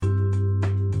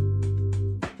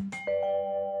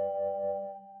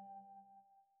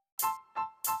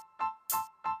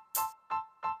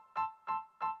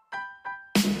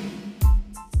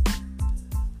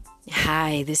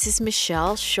Hi, this is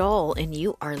Michelle Scholl, and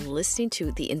you are listening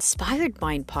to the Inspired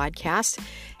Mind podcast.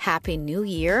 Happy New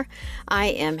Year. I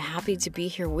am happy to be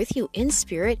here with you in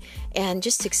spirit and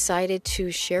just excited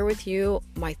to share with you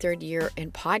my third year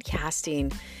in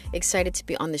podcasting. Excited to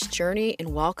be on this journey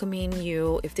and welcoming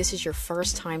you. If this is your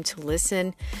first time to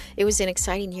listen, it was an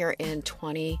exciting year in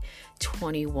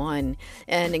 2021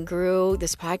 and it grew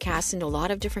this podcast into a lot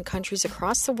of different countries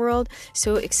across the world.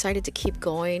 So excited to keep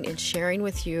going and sharing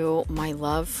with you my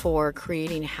love for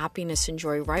creating happiness and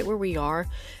joy right where we are,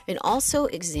 and also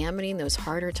examining those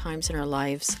harder times in our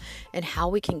lives and how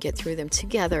we can get through them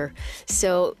together.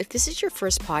 So if this is your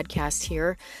first podcast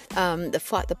here,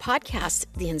 the podcast,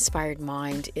 The Inspired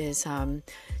Mind, is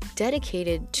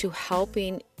dedicated to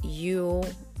helping you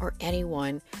or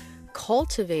anyone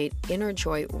cultivate inner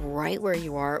joy right where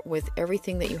you are with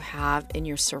everything that you have in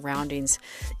your surroundings.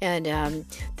 And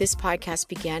this podcast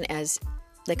began as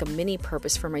like a mini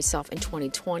purpose for myself in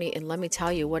 2020. And let me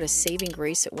tell you what a saving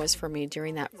grace it was for me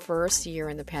during that first year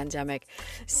in the pandemic.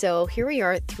 So here we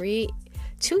are, 2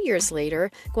 years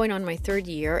later, going on my third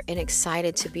year, and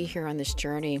excited to be here on this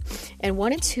journey. And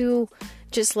wanted to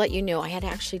just let you know, I had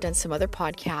actually done some other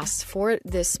podcasts for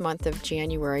this month of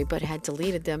January, but had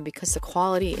deleted them because the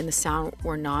quality and the sound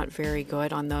were not very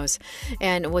good on those.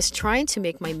 And was trying to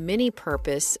make my mini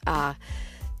purpose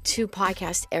to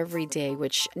podcast every day,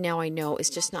 which now I know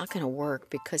is just not going to work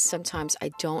because sometimes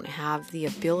I don't have the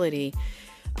ability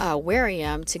where I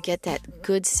am to get that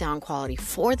good sound quality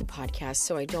for the podcast.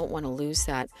 So I don't want to lose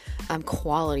that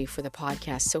quality for the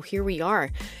podcast. So here we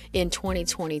are in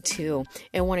 2022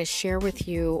 and want to share with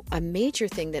you a major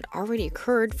thing that already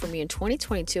occurred for me in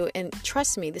 2022. And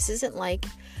trust me, this isn't like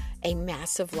a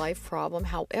massive life problem.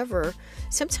 However,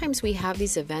 sometimes we have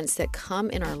these events that come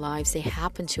in our lives. They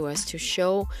happen to us to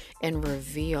show and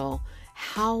reveal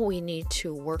how we need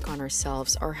to work on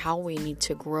ourselves or how we need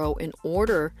to grow in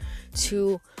order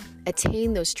to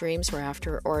attain those dreams we're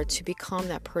after or to become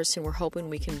that person we're hoping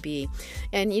we can be.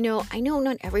 And I know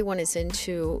not everyone is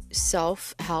into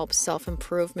self-help,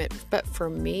 self-improvement, but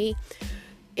for me,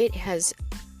 it has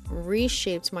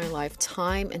reshaped my life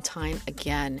time and time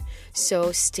again.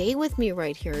 So stay with me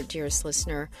right here, dearest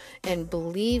listener, and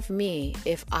believe me,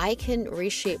 if I can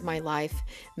reshape my life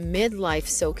midlife,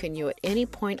 so can you. At any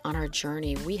point on our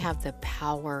journey, we have the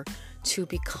power to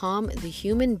become the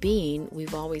human being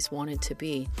we've always wanted to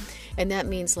be. And that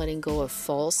means letting go of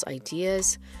false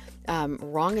ideas,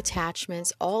 wrong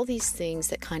attachments, all these things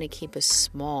that kind of keep us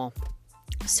small.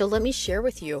 So let me share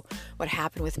with you what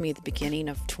happened with me at the beginning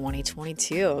of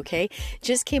 2022, okay?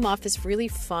 Just came off this really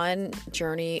fun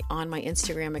journey on my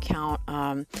Instagram account,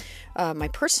 my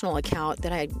personal account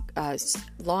that I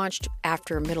launched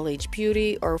after Middle Age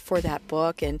Beauty or for that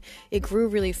book. And it grew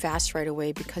really fast right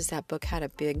away because that book had a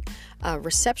big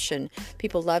reception.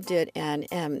 People loved it, and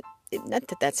not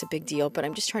that that's a big deal, but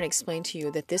I'm just trying to explain to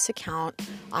you that this account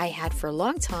I had for a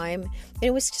long time, and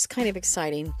it was just kind of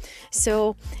exciting.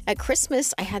 So at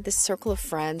Christmas, I had this circle of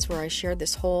friends where I shared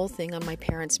this whole thing on my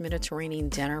parents' Mediterranean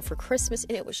dinner for Christmas,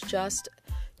 and it was just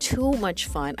too much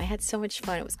fun. I had so much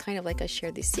fun. It was kind of like I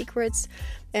shared these secrets,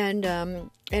 and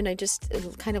I just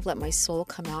kind of let my soul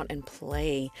come out and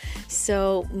play.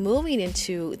 So moving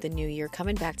into the new year,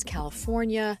 coming back to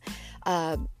California,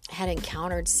 had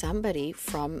encountered somebody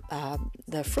from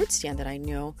the fruit stand that I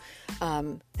knew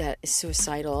that is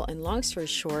suicidal. And long story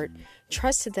short,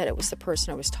 trusted that it was the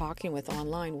person I was talking with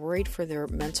online, worried for their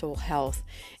mental health.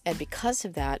 And because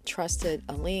of that, trusted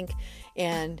a link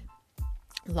and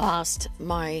lost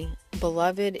my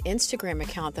beloved Instagram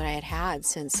account that I had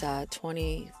since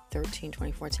 2013,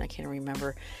 2014, I can't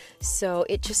remember. So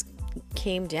it just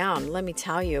came down. Let me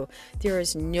tell you, there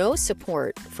is no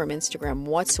support from Instagram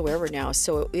whatsoever now.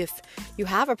 So if you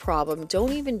have a problem,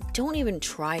 don't even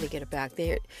try to get it back.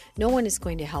 No one is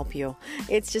going to help you.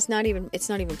 It's not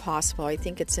even possible. I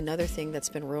think it's another thing that's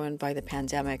been ruined by the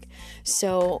pandemic.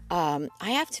 So I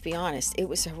have to be honest, it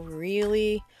was a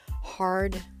really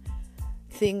hard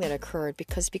thing that occurred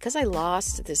because I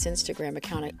lost this Instagram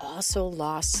account. I also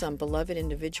lost some beloved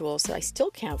individuals that I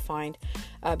still can't find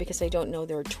because I don't know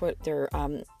their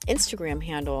Instagram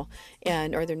handle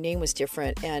or their name was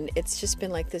different. And it's just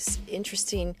been like this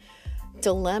interesting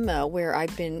dilemma where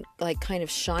I've been like kind of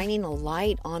shining a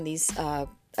light on these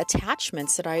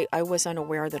attachments that I was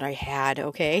unaware that I had,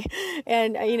 okay?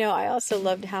 And, I also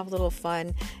love to have a little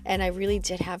fun, and I really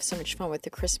did have so much fun with the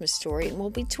Christmas story.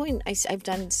 And I've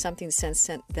done something since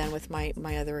then with my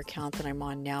other account that I'm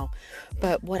on now.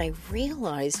 But what I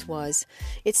realized was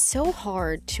it's so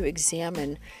hard to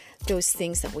examine those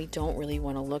things that we don't really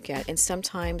want to look at. And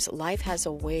sometimes life has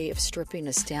a way of stripping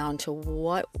us down to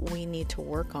what we need to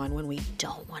work on when we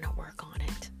don't want to work on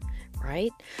it.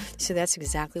 Right? So that's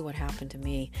exactly what happened to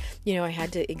me. I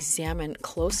had to examine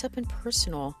close up and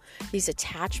personal these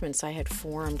attachments I had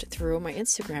formed through my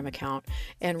Instagram account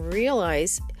and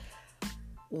realize,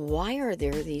 why are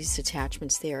there these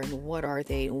attachments there, and what are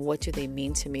they, and what do they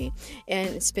mean to me? And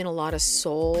it's been a lot of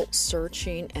soul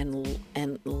searching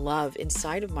and love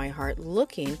inside of my heart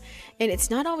looking, and it's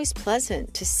not always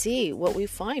pleasant to see what we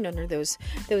find under those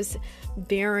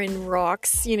barren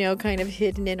rocks, kind of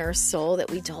hidden in our soul that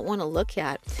we don't want to look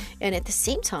at. And at the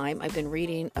same time, I've been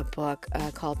reading a book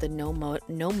called the No Mud,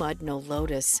 No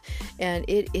Lotus, and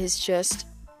it is just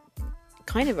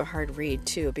kind of a hard read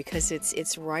too, because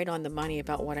it's right on the money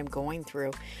about what I'm going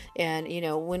through. And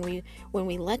when we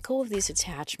let go of these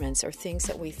attachments or things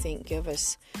that we think give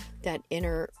us that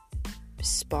inner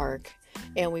spark,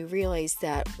 and we realize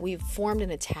that we've formed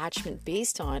an attachment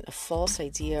based on a false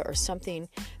idea or something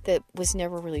that was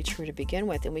never really true to begin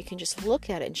with, and we can just look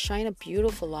at it and shine a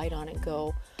beautiful light on it and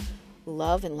go,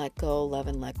 love and let go, love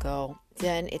and let go,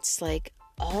 then it's like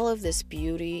all of this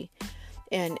beauty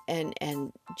and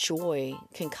joy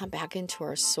can come back into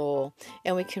our soul,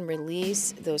 and we can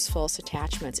release those false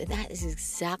attachments. And that is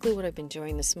exactly what I've been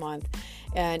doing this month.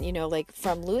 And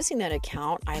from losing that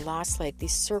account, I lost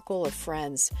this circle of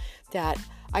friends that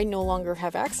I no longer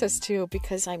have access to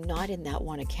because I'm not in that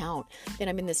one account, and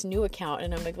I'm in this new account,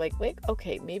 and I'm like, wait,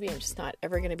 okay, maybe I'm just not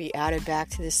ever going to be added back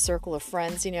to this circle of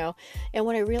friends, and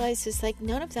what I realized is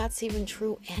none of that's even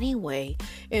true anyway.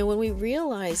 And when we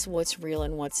realize what's real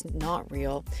and what's not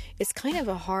real, it's kind of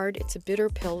it's a bitter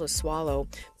pill to swallow,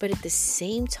 but at the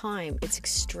same time, it's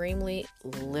extremely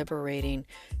liberating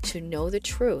to know the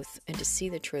truth and to see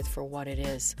the truth for what it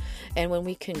is. And when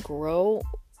we can grow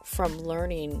from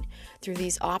learning through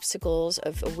these obstacles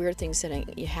of weird things that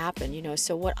happen,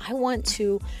 so what I want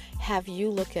to have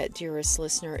you look at, dearest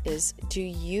listener, is, do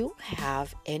you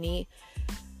have any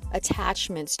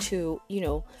attachments to,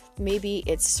 maybe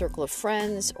it's a circle of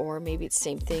friends, or maybe it's the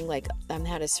same thing, like I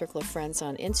had a circle of friends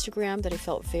on Instagram that I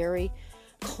felt very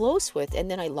close with,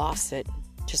 and then I lost it,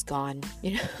 just gone,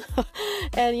 and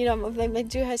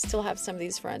I still have some of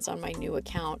these friends on my new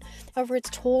account. However,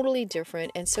 it's totally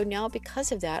different. And so now,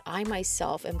 because of that, I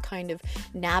myself am kind of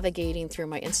navigating through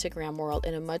my Instagram world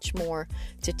in a much more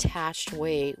detached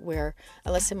way, where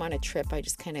unless I'm on a trip, I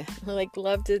just kind of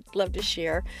love to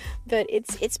share. But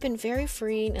it's been very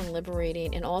freeing and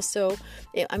liberating, and also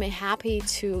I'm happy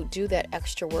to do that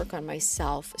extra work on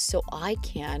myself so I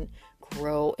can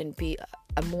grow and be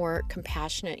a more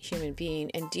compassionate human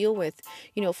being and deal with,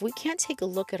 if we can't take a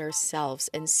look at ourselves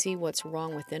and see what's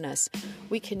wrong within us,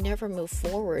 we can never move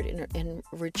forward and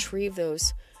retrieve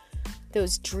those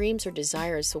dreams or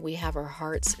desires that we have our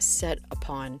hearts set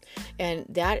upon. And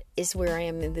that is where I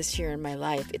am in this year in my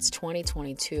life. It's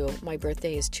 2022. My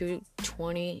birthday is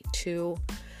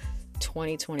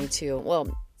 2/22/2022.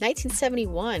 Well,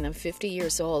 1971. I'm 50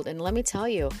 years old. And let me tell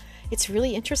you, it's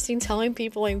really interesting telling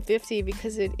people I'm 50,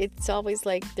 because it's always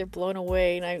like they're blown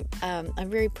away. And I'm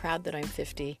very proud that I'm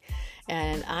 50.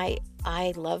 And I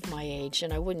love my age,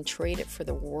 and I wouldn't trade it for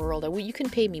the world. You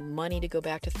can pay me money to go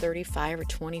back to 35 or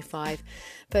 25,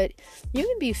 but you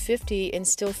can be 50 and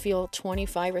still feel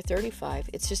 25 or 35.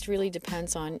 It just really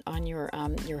depends on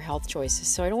your health choices.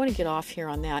 So I don't want to get off here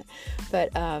on that,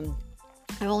 but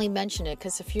I only mention it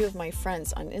because a few of my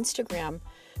friends on Instagram,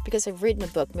 because I've written a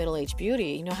book, Middle-Aged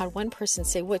Beauty, had one person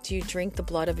say, "What, do you drink the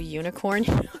blood of a unicorn?"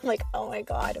 I'm like, oh my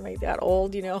God, am I that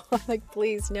old? I'm like,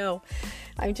 please, no.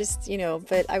 I'm just,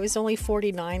 but I was only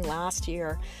 49 last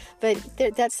year. But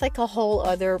that's like a whole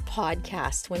other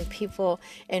podcast, when people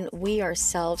and we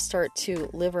ourselves start to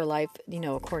live our life,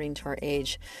 according to our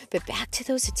age. But back to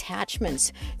those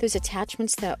attachments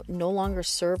that no longer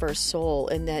serve our soul,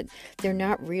 and that they're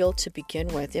not real to begin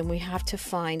with. And we have to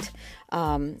find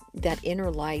that inner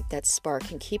light, that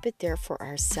spark, and keep it there for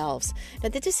ourselves. Now,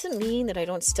 that doesn't mean that I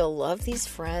don't still love these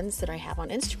friends that I have on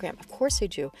Instagram. Of course I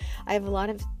do. I have a lot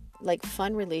of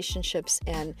fun relationships,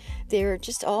 and they're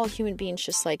just all human beings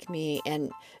just like me.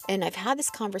 And I've had this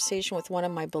conversation with one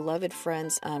of my beloved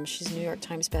friends. She's a New York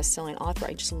Times best-selling author.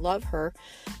 I just love her.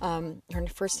 Her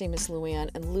first name is Luann,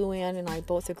 and Luann and I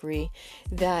both agree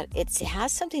that it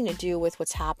has something to do with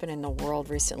what's happened in the world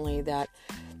recently, that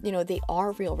they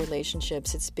are real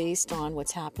relationships. It's based on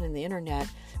what's happened in the internet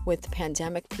with the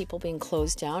pandemic, people being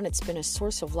closed down. It's been a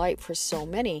source of light for so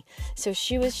many. So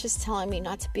she was just telling me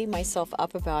not to beat myself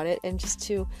up about it, and just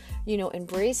to,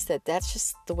 embrace that that's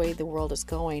just the way the world is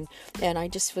going. And I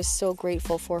just was so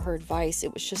grateful for her advice.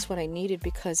 It was just what I needed,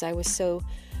 because I was so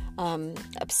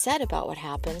upset about what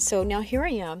happened. So now here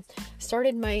I am,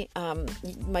 started my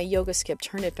yoga skip,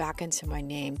 turned it back into my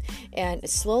name, and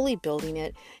slowly building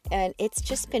it. And it's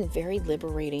just been very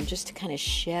liberating just to kind of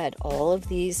shed all of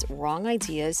these wrong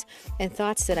ideas and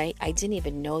thoughts that I didn't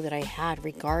even know that I had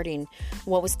regarding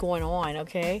what was going on.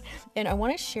 Okay. And I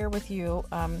want to share with you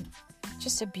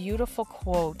just a beautiful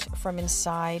quote from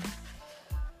inside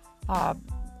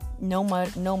No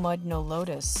Mud, No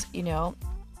Lotus.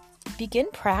 Begin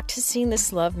practicing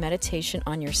this love meditation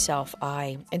on yourself,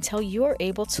 until you are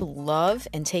able to love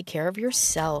and take care of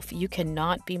yourself. You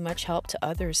cannot be much help to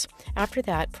others. After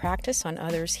that, practice on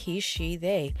others, he, she,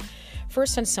 they.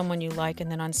 First on someone you like,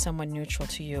 and then on someone neutral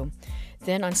to you.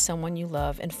 Then on someone you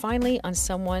love, and finally on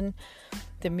someone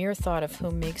the mere thought of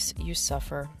whom makes you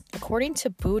suffer. According to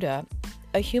Buddha,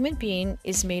 a human being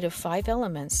is made of 5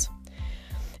 elements.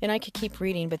 And I could keep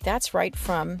reading, but that's right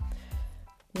from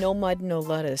No Mud, No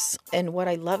Lotus. And what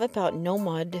I love about No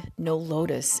Mud, No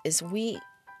Lotus is we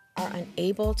are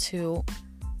unable to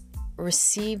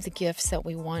receive the gifts that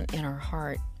we want in our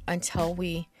heart until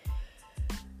we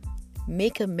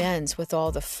make amends with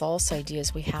all the false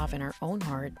ideas we have in our own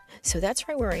heart. So that's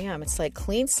right where I am. It's like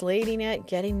clean slating it,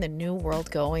 getting the new world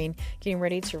going, getting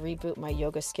ready to reboot my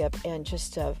yoga skip, and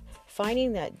just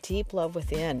finding that deep love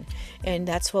within. And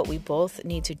that's what we both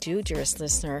need to do, dearest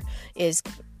listener, is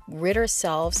rid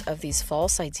ourselves of these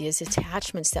false ideas,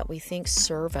 attachments that we think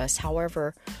serve us,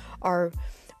 however, are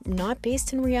not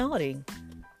based in reality.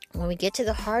 When we get to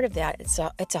the heart of that,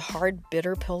 it's a hard,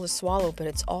 bitter pill to swallow, but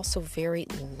it's also very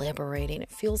liberating.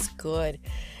 It feels good.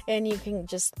 And you can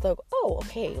just look, oh,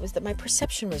 okay, it was that my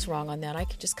perception was wrong on that. I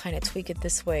can just kind of tweak it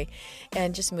this way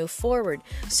and just move forward.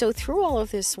 So through all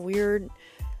of this weird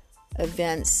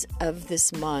events of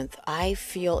this month, I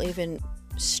feel even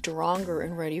stronger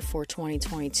and ready for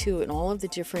 2022 and all of the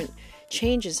different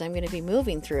changes I'm going to be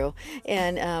moving through,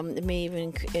 and it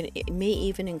may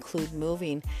even include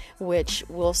moving, which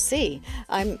we'll see.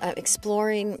 I'm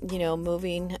exploring,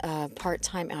 moving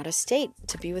part-time out of state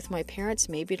to be with my parents.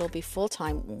 Maybe it'll be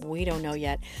full-time. We don't know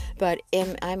yet, but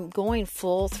I'm going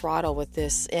full throttle with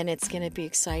this, and it's going to be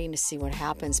exciting to see what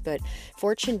happens. But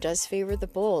fortune does favor the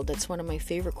bold. That's one of my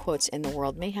favorite quotes in the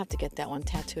world. May have to get that one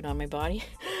tattooed on my body.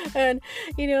 And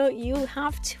you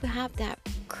have to have that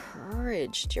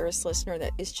courage, dearest listener,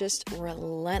 that is just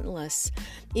relentless.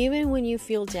 Even when you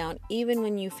feel down, even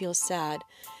when you feel sad,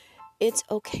 it's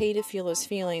okay to feel those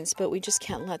feelings, but we just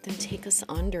can't let them take us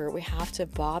under. We have to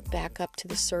bob back up to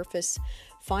the surface,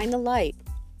 find the light,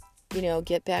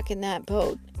 get back in that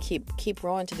boat, keep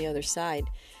rowing to the other side,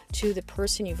 to the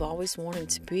person you've always wanted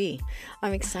to be.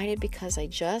 I'm excited because I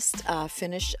just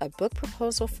finished a book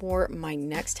proposal for my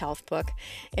next health book,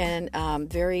 and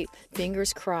very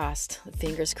fingers crossed,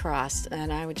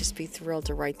 and I would just be thrilled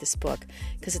to write this book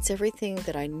because it's everything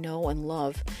that I know and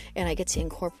love, and I get to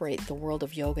incorporate the world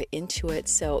of yoga into it.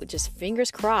 So just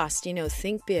fingers crossed,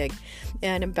 think big.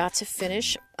 And I'm about to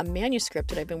finish a manuscript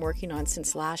that I've been working on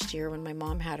since last year when my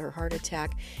mom had her heart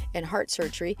attack and heart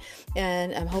surgery,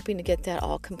 and I'm hoping to get that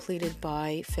all completed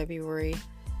by February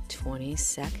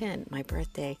 22nd, my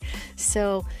birthday.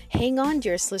 So hang on,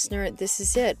 dearest listener. This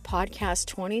is it. Podcast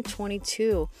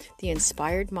 2022, The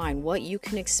Inspired Mind. What you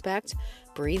can expect: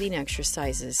 breathing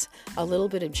exercises, a little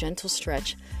bit of gentle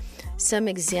stretch, some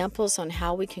examples on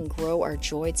how we can grow our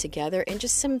joy together, and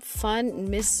just some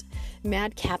fun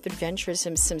madcap adventures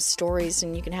and some stories,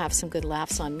 and you can have some good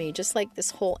laughs on me. Just like this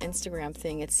whole Instagram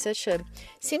thing,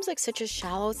 seems like such a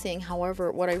shallow thing.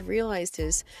 However, what I realized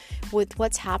is with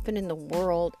what's happened in the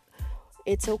world,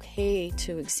 it's okay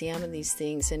to examine these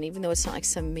things. And even though it's not like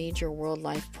some major world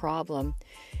life problem,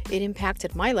 it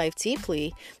impacted my life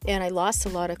deeply, and I lost a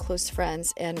lot of close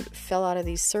friends and fell out of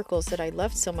these circles that I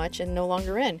loved so much and no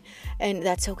longer in. And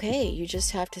that's okay. You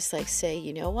just have to say,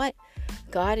 you know what?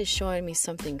 God is showing me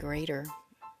something greater.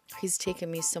 He's taking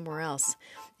me somewhere else.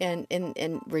 And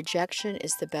rejection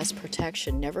is the best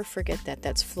protection. Never forget that.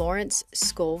 That's Florence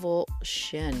Scovel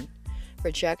Shinn.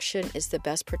 Rejection is the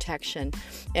best protection.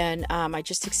 And I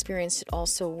just experienced it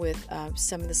also with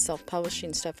some of the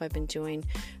self-publishing stuff I've been doing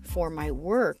for my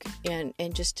work, and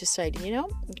just decided,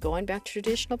 going back to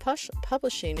traditional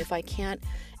publishing, if I can't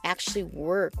actually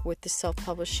work with the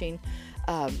self-publishing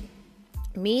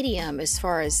medium as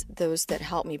far as those that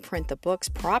help me print the books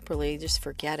properly, just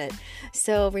forget it.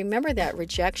 So remember that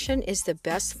rejection is the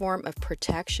best form of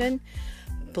protection.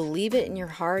 Believe it in your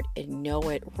heart and know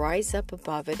it. Rise up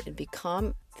above it and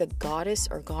become the goddess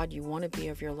or God you want to be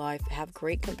of your life. Have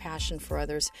great compassion for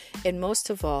others. And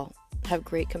most of all, have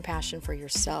great compassion for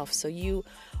yourself. So you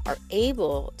are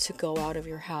able to go out of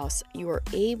your house. You are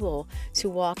able to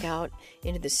walk out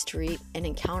into the street and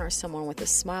encounter someone with a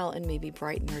smile and maybe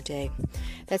brighten their day.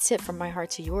 That's it from my heart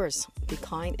to yours. Be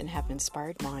kind and have an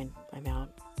inspired mind. I'm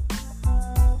out.